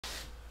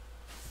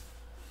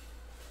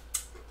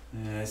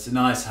Yeah, it's a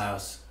nice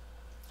house.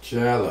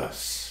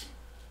 Jealous.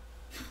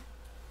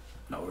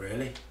 Not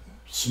really.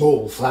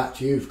 Small flat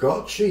you've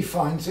got, she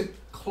finds it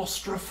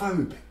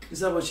claustrophobic. Is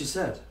that what she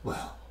said?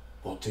 Well,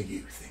 what do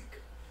you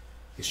think?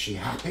 Is she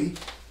happy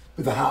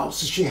with the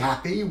house? Is she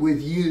happy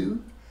with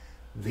you?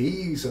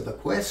 These are the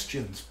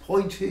questions.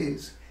 Point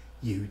is,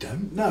 you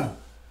don't know.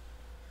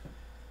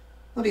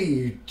 What do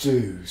you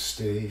do,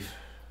 Steve?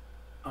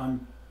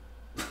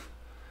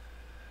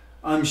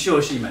 I'm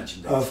sure she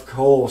mentioned it. Of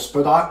course,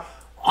 but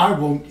I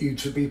want you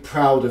to be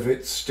proud of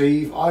it,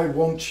 Steve. I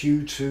want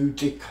you to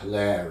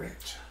declare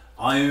it.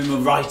 I am a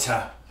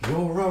writer.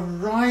 You're a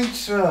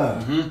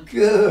writer. Mhm.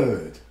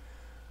 Good.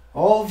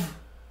 Of?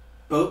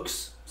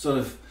 Books, sort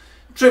of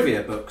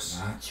trivia books.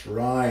 That's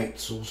right,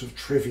 sort of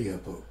trivia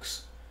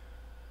books.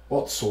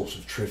 What sort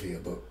of trivia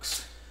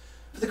books?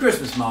 For the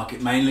Christmas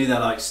market mainly, they're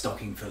like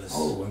stocking fillers.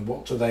 Oh, and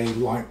what do they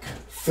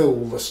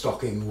fill the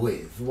stocking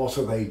with? What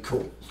are they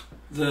called?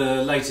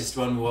 The latest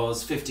one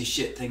was 50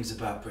 Shit Things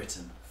About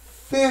Britain.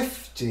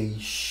 50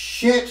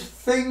 shit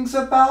things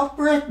about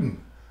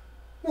Britain.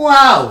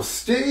 Wow,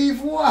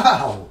 Steve,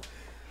 wow.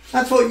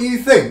 That's what you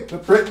think,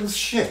 that Britain's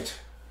shit?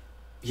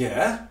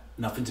 Yeah,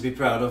 nothing to be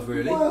proud of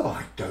really. Well,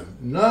 I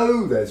don't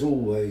know. There's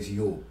always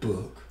your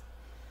book.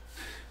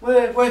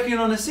 We're working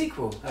on a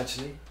sequel,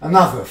 actually.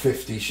 Another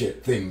 50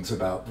 shit things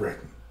about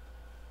Britain.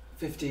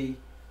 50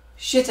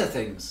 shitter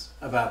things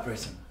about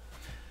Britain.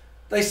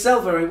 They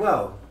sell very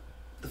well.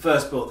 The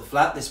first bought the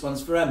flat, this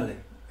one's for Emily.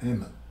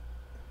 Emma,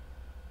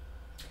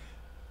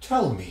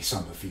 tell me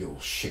some of your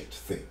shit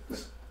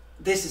things.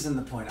 This isn't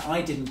the point.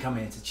 I didn't come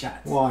here to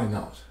chat. Why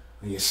not?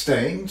 Are you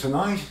staying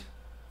tonight?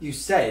 You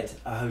said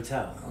a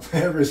hotel. Well,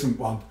 there isn't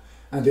one,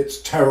 and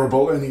it's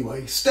terrible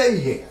anyway. Stay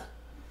here.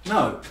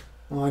 No,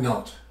 Why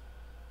not?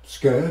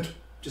 Scared?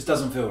 just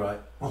doesn't feel right.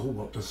 Oh,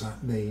 what does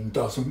that mean?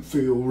 Doesn't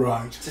feel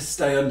right. To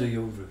stay under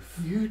your roof.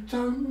 You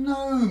don't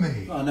know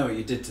me. Well, I know what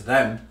you did to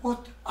them.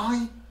 What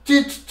I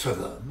did to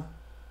them?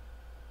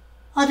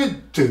 I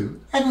didn't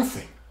do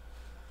anything.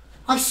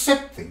 I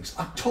said things.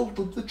 I told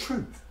them the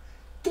truth.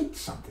 Did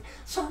something.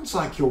 Sounds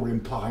like you're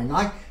implying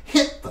I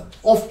hit them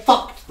or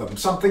fucked them,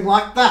 something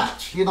like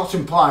that. You're not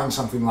implying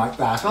something like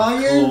that, are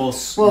you? Of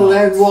course Well, not.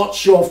 then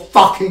what's your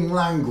fucking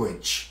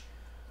language?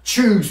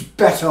 Choose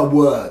better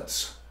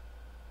words.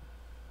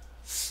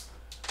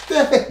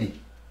 Stay.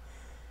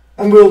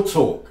 And we'll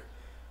talk.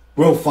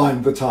 We'll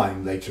find the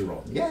time later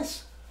on,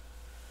 yes?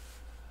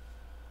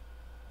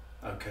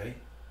 Okay.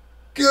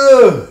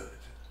 Good.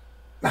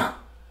 Now,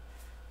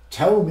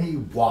 tell me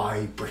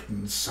why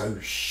Britain's so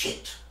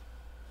shit.